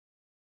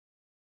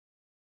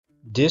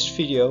This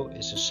video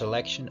is a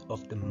selection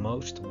of the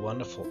most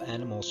wonderful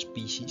animal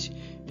species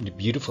in the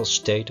beautiful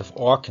state of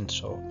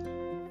Arkansas.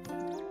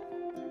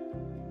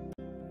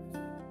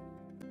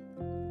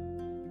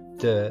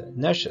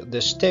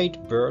 The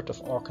state bird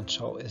of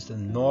Arkansas is the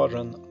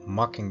northern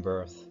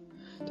mockingbird.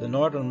 The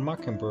northern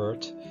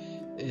mockingbird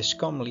is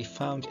commonly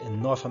found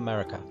in North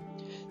America.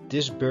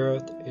 This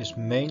bird is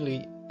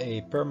mainly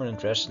a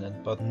permanent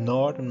resident, but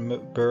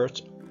northern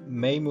birds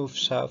may move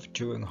south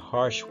during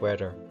harsh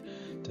weather.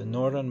 The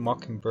northern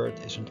mockingbird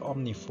is an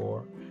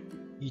omnivore,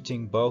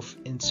 eating both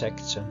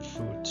insects and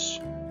fruits.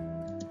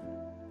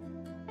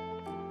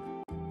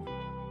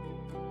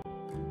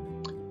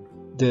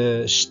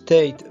 The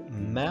state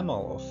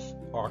mammal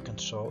of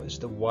Arkansas is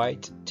the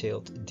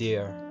white-tailed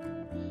deer,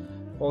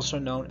 also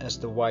known as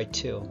the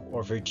white-tail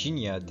or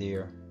Virginia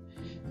deer.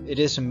 It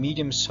is a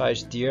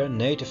medium-sized deer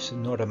native to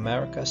North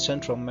America,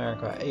 Central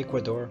America,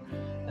 Ecuador,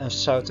 and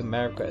South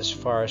America as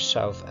far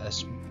south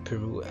as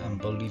Peru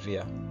and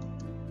Bolivia.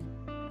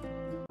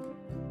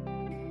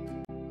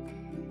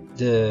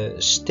 The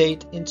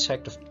state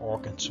insect of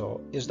Arkansas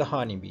is the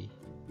honeybee.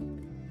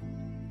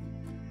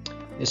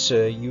 It's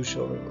a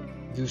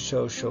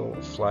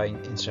eusocial flying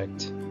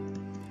insect.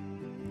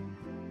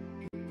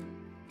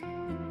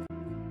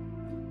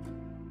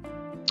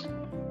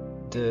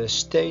 The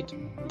state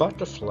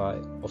butterfly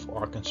of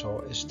Arkansas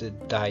is the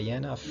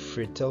Diana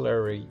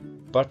Fritillary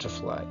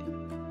butterfly.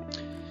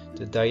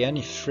 The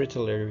Diana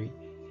Fritillary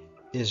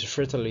is a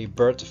fritillary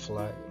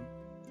butterfly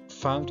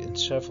found in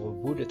several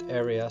wooded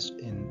areas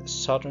in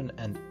southern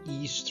and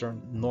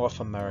eastern North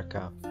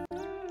America,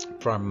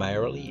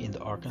 primarily in the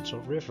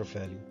Arkansas River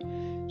Valley,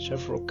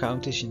 several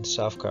counties in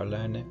South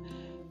Carolina,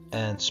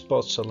 and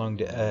spots along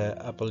the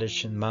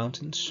Appalachian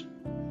Mountains.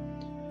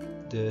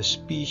 The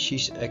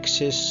species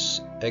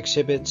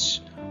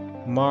exhibits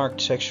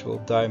marked sexual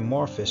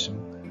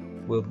dimorphism,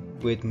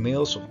 with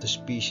males of the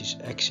species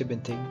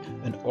exhibiting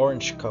an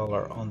orange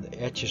color on the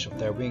edges of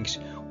their wings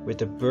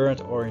with a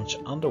burnt orange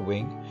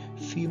underwing.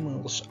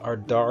 Females are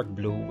dark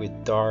blue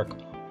with dark,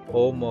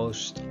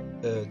 almost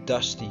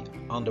dusty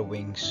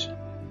underwings,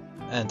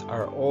 and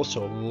are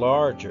also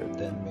larger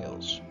than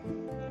males.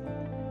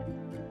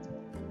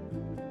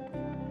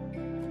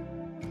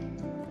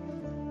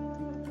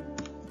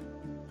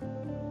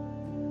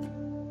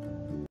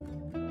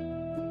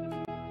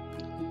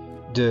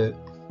 The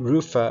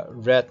Rufa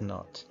Red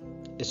Knot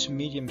is a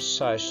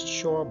medium-sized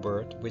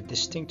shorebird with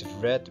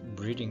distinctive red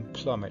breeding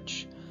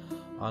plumage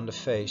on the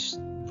face,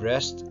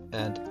 breast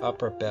and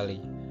upper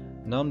belly.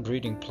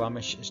 Non-breeding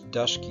plumage is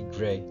dusky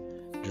gray.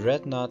 The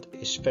red knot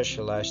is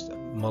specialized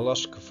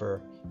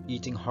molluscivore,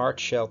 eating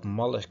hard-shelled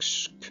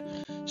mollusks,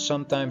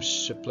 sometimes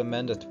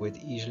supplemented with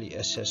easily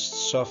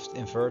accessed soft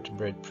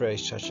invertebrate prey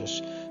such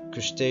as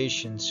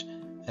crustaceans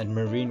and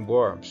marine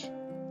worms.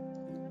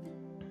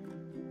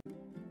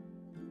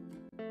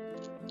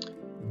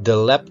 The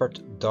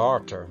Leopard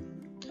Darter.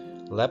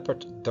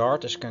 Leopard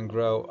darters can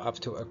grow up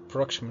to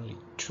approximately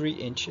 3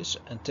 inches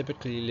and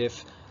typically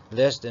live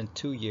less than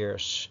 2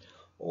 years.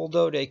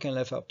 Although they can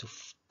live up to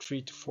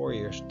 3 to 4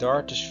 years,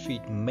 darters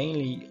feed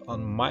mainly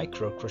on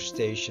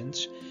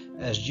microcrustaceans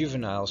as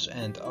juveniles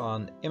and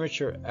on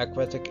immature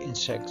aquatic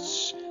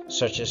insects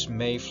such as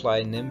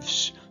mayfly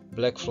nymphs,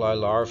 blackfly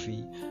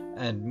larvae,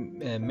 and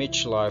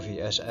midge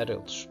larvae as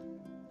adults.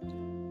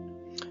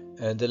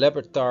 The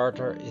Leopard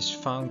Darter is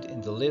found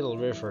in the Little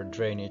River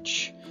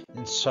drainage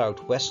in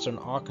southwestern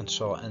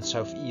Arkansas and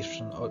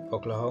southeastern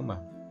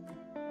Oklahoma.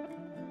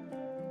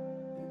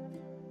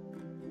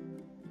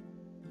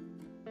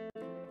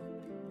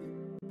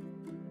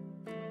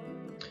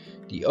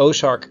 The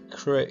Ozark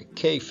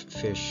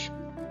Cavefish.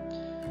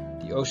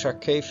 The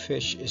Ozark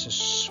Cavefish is a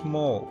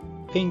small,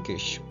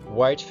 pinkish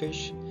white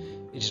fish.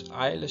 It is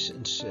eyeless.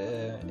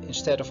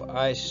 Instead of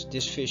eyes,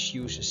 this fish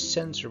uses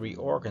sensory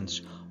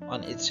organs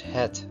on its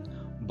head,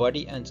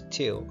 body and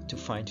tail to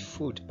find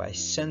food by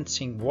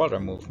sensing water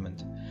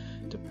movement.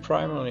 The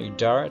primary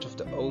diet of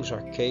the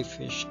Ozark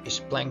cavefish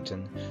is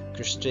plankton,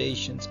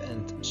 crustaceans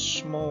and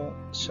small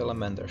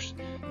salamanders.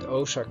 The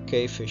Ozark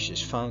cavefish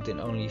is found in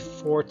only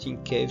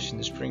 14 caves in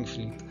the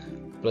Springfield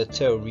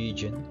Plateau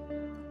region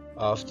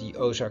of the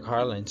Ozark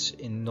Highlands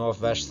in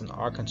northwestern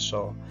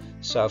Arkansas,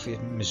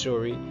 southeast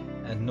Missouri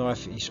and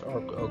northeast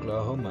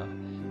Oklahoma.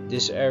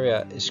 This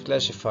area is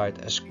classified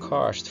as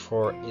karst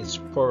for its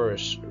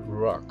porous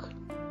rock.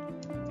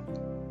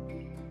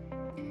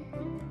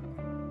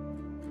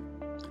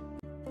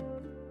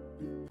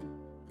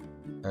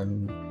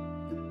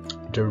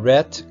 The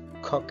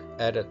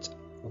red-cockaded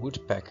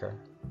woodpecker.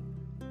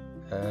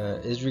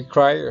 It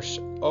requires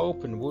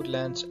open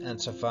woodlands and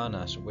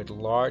savannas with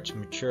large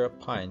mature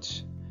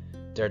pines.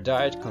 Their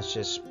diet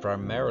consists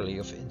primarily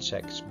of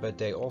insects, but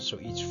they also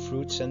eat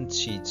fruits and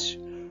seeds.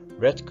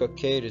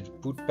 Red-cockaded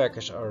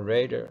woodpeckers are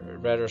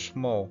rather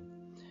small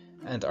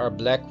and are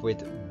black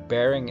with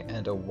bearing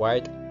and a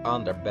white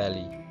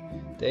underbelly.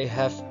 They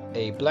have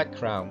a black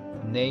crown,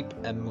 nape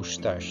and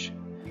moustache.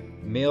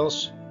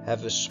 Males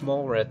have a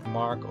small red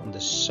mark on the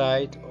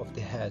side of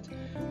the head,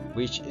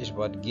 which is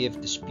what gives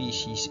the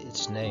species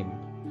its name.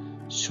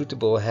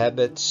 Suitable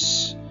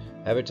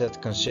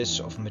habitat consists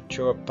of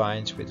mature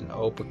pines with an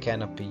open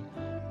canopy,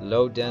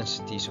 low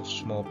densities of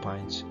small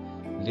pines,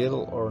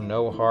 little or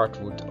no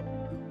hardwood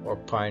or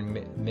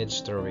pine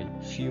mid-story,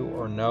 few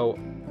or no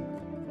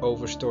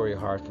overstory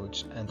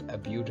hardwoods, and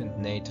abundant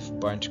native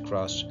bunch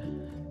grass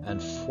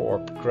and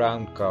forb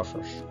ground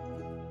covers.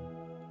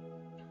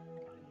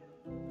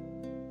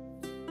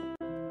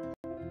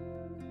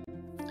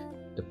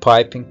 The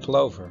piping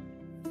plover.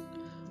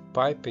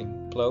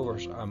 Piping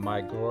plovers are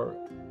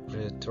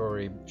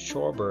migratory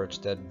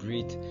shorebirds that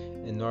breed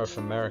in North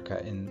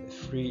America in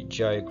 3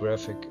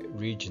 geographic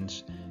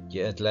regions: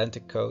 the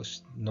Atlantic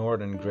coast,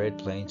 northern Great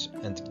Plains,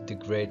 and the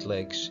Great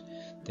Lakes.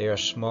 They are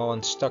small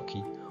and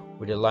stocky,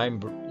 with a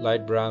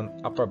light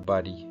brown upper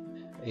body,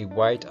 a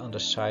white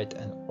underside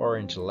and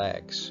orange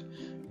legs.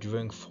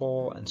 During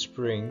fall and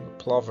spring,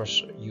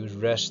 plovers use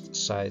rest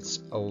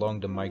sites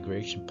along the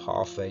migration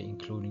pathway,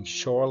 including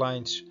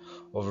shorelines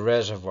of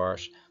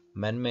reservoirs,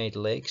 man-made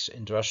lakes,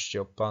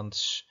 industrial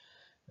ponds,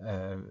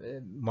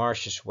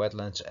 marshes,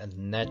 wetlands, and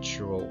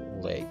natural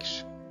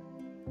lakes.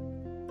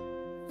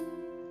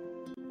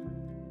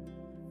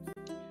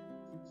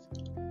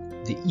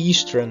 The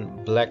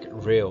eastern black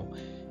rail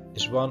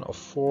is one of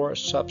 4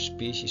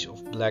 subspecies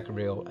of black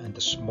rail and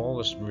the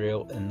smallest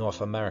rail in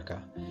North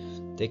America.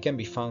 They can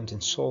be found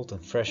in salt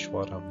and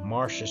freshwater,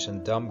 marshes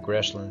and damp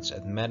grasslands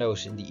and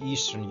meadows in the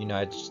eastern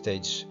United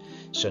States,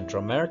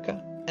 Central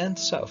America and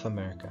South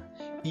America.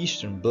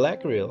 Eastern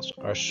black rails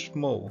are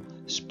small,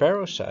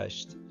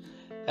 sparrow-sized.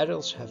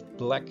 Adults have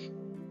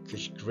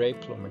blackish-gray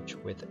plumage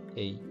with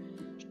a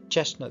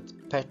chestnut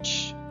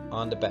patch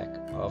on the back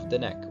of the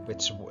neck,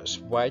 with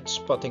white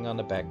spotting on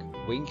the back,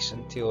 wings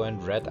and tail,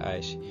 and red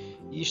eyes.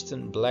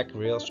 Eastern black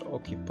rails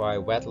occupy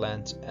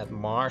wetlands and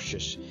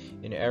marshes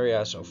in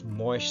areas of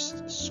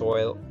moist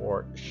soil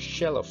or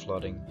shallow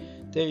flooding.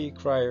 They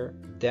require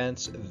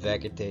dense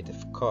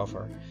vegetative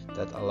cover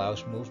that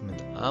allows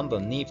movement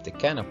underneath the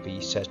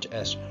canopy, such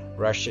as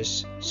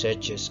rushes,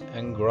 sedges,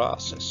 and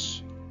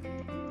grasses.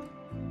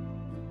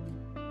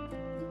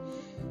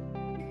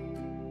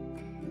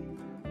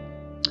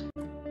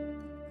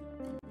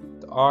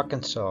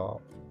 Arkansas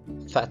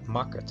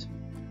Fatmucket.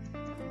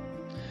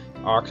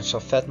 The Arkansas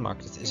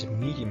Fatmucket is a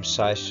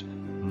medium-sized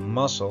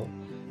mussel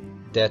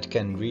that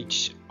can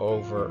reach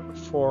over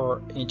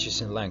 4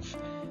 inches in length.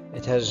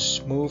 It has a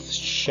smooth,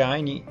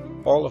 shiny,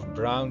 olive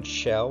brown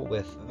shell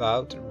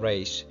without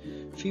rays.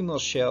 Female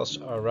shells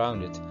are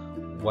rounded,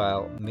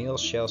 while male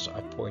shells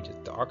are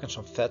pointed. The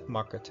Arkansas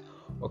Fatmucket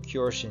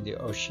occurs in the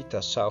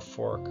Ouachita South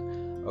Fork,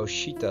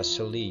 Ouachita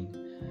Saline.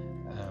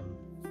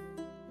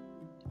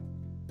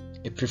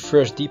 It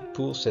prefers deep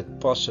pools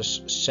that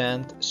possess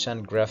sand,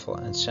 sand gravel,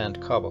 and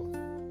sand cobble.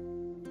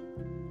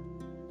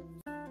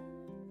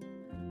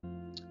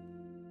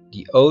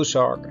 The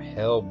Ozark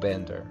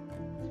Hellbender.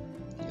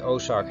 The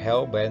Ozark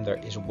Hellbender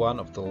is one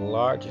of the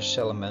largest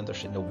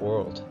salamanders in the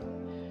world.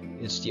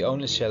 It's the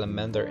only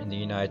salamander in the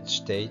United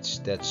States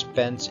that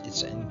spends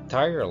its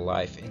entire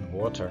life in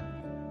water.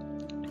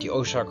 The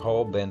Ozark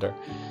Hellbender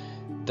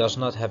does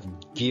not have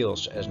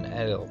gills as an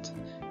adult.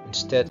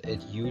 Instead,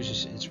 it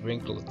uses its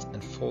wrinkled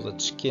and folded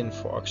skin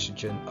for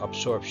oxygen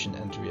absorption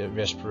and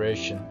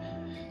respiration.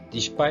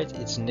 Despite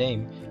its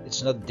name,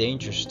 it's not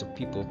dangerous to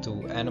people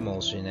or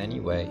animals in any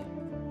way.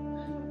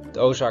 The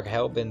Ozark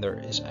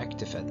Hellbender is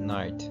active at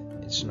night.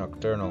 It's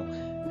nocturnal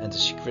and a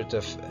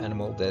secretive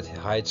animal that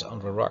hides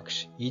under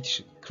rocks,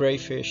 eats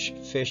crayfish,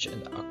 fish,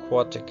 and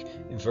aquatic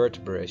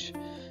invertebrates.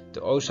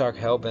 The Ozark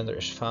Hellbender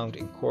is found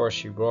in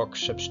coarse rock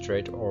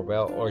substrate or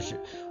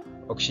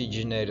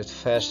well-oxygenated,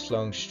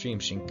 fast-flowing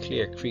streams in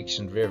clear creeks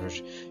and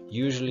rivers,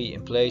 usually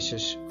in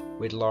places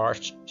with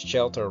large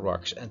shelter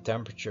rocks and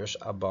temperatures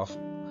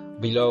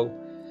below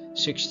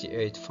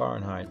 68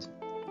 Fahrenheit.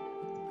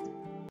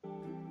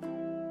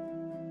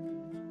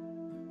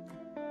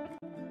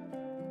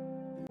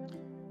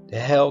 The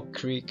Hell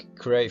Creek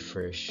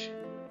Crayfish.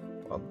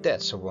 Well,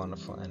 that's a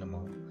wonderful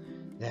animal.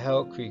 The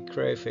Hell Creek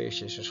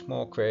Crayfish is a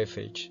small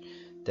crayfish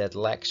that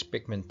lacks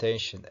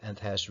pigmentation and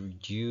has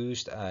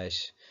reduced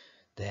eyes.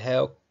 The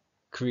Hell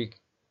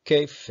Creek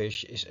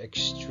Cavefish is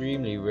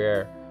extremely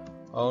rare,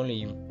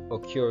 only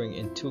occurring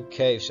in 2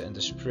 caves and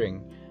the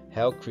spring,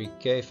 Hell Creek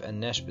Cave and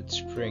Nesbitt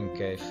Spring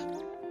Cave.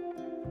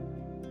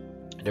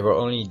 They were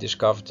only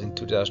discovered in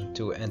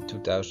 2002 and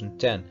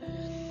 2010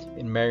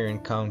 in Marion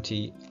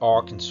County,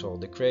 Arkansas.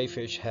 The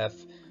crayfish have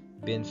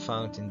been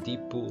found in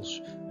deep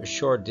pools a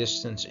short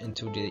distance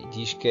into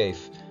these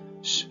caves,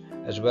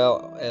 as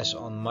well as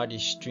on muddy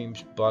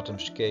streams,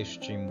 bottoms, cave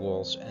stream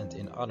walls, and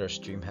in other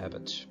stream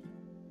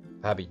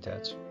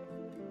habitats.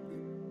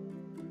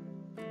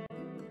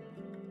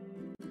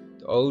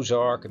 The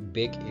Ozark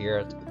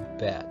Big-eared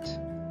Bat.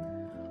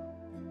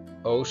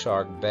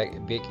 Ozark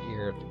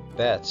Big-eared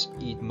Bats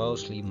eat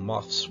mostly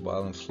moths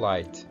while in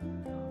flight.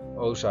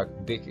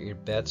 Ozark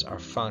Big-eared Bats are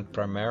found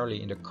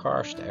primarily in the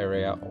karst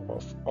area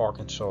of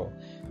Arkansas.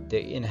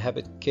 They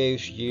inhabit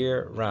caves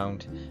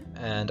year-round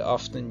and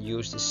often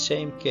use the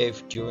same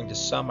cave during the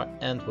summer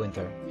and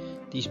winter.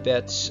 These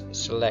bats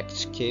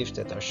select caves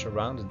that are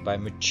surrounded by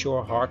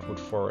mature hardwood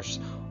forests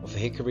of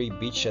hickory,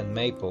 beech and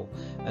maple,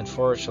 and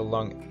forage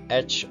along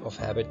edge of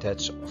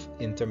habitats of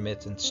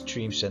intermittent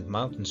streams and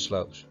mountain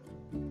slopes.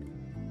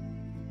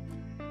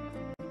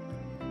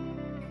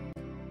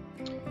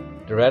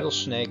 The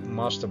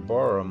Rattlesnake-Master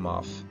borer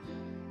moth.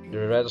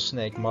 The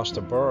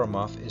Rattlesnake-Master borer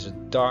moth is a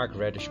dark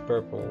reddish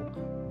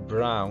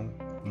purple-brown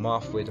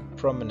moth with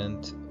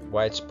prominent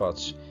white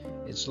spots.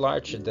 It's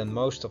larger than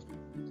most of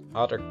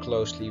other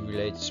closely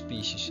related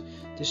species.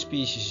 This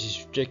species is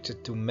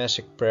restricted to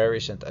mesic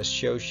prairies and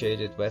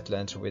associated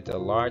wetlands with a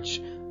large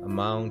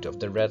amount of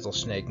the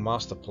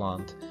Rattlesnake-Master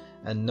plant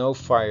and no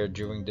fire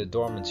during the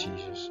dormant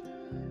seasons.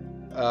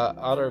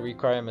 Other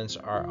requirements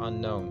are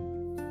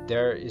unknown.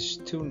 There is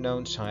 2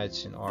 known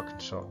sites in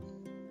Arkansas.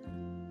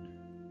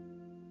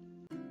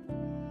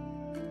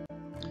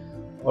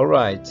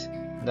 Alright,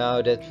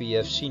 now that we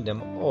have seen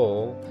them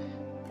all,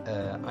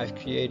 I've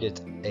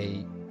created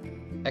a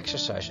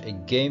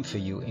game for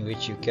you in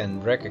which you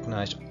can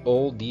recognize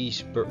all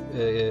these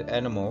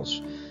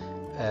animals.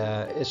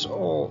 It's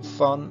all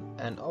fun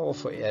and all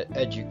for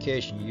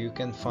education. You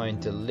can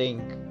find the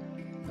link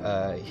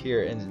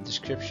here in the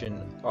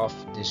description of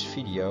this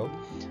video.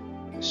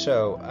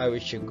 So I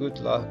wish you good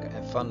luck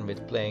and fun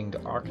with playing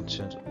the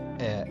Arkansas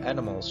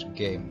Animals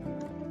game.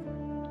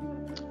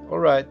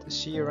 Alright,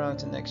 see you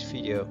around the next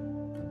video.